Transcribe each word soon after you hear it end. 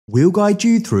We'll guide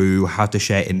you through how to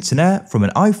share internet from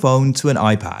an iPhone to an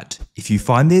iPad. If you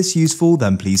find this useful,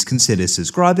 then please consider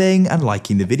subscribing and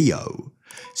liking the video.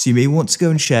 So you may want to go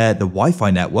and share the Wi-Fi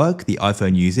network the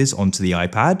iPhone uses onto the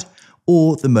iPad,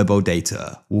 or the mobile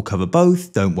data. We'll cover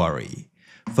both, don't worry.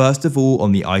 First of all,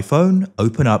 on the iPhone,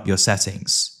 open up your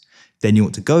settings. Then you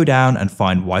want to go down and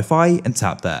find Wi-Fi and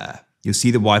tap there. You'll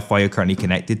see the Wi-Fi you're currently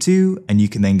connected to, and you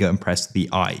can then go and press the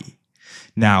I.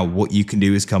 Now, what you can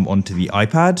do is come onto the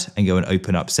iPad and go and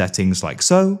open up settings like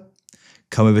so.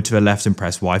 Come over to the left and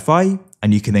press Wi-Fi,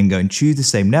 and you can then go and choose the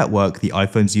same network the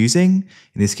iPhone's using.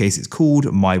 In this case, it's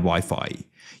called My Wi-Fi.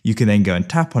 You can then go and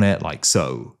tap on it like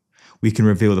so. We can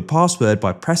reveal the password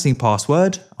by pressing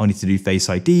password. I'll need to do Face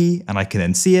ID, and I can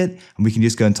then see it, and we can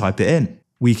just go and type it in.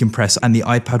 We can press, and the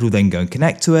iPad will then go and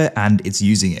connect to it, and it's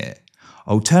using it.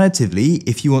 Alternatively,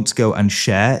 if you want to go and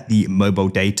share the mobile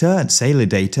data and cellular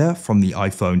data from the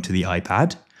iPhone to the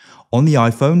iPad, on the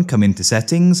iPhone, come into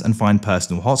settings and find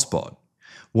personal hotspot.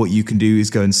 What you can do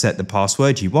is go and set the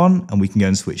password you want, and we can go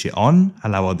and switch it on,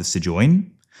 allow others to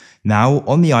join. Now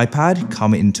on the iPad,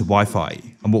 come into Wi-Fi,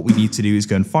 and what we need to do is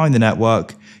go and find the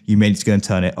network. You may need to go and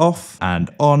turn it off and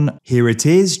on. Here it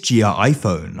is, GR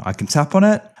iPhone. I can tap on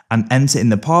it and enter in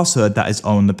the password that is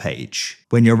on the page.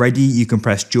 When you're ready, you can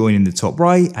press join in the top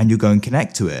right and you'll go and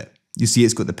connect to it. You see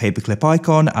it's got the paperclip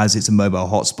icon as it's a mobile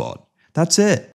hotspot. That's it.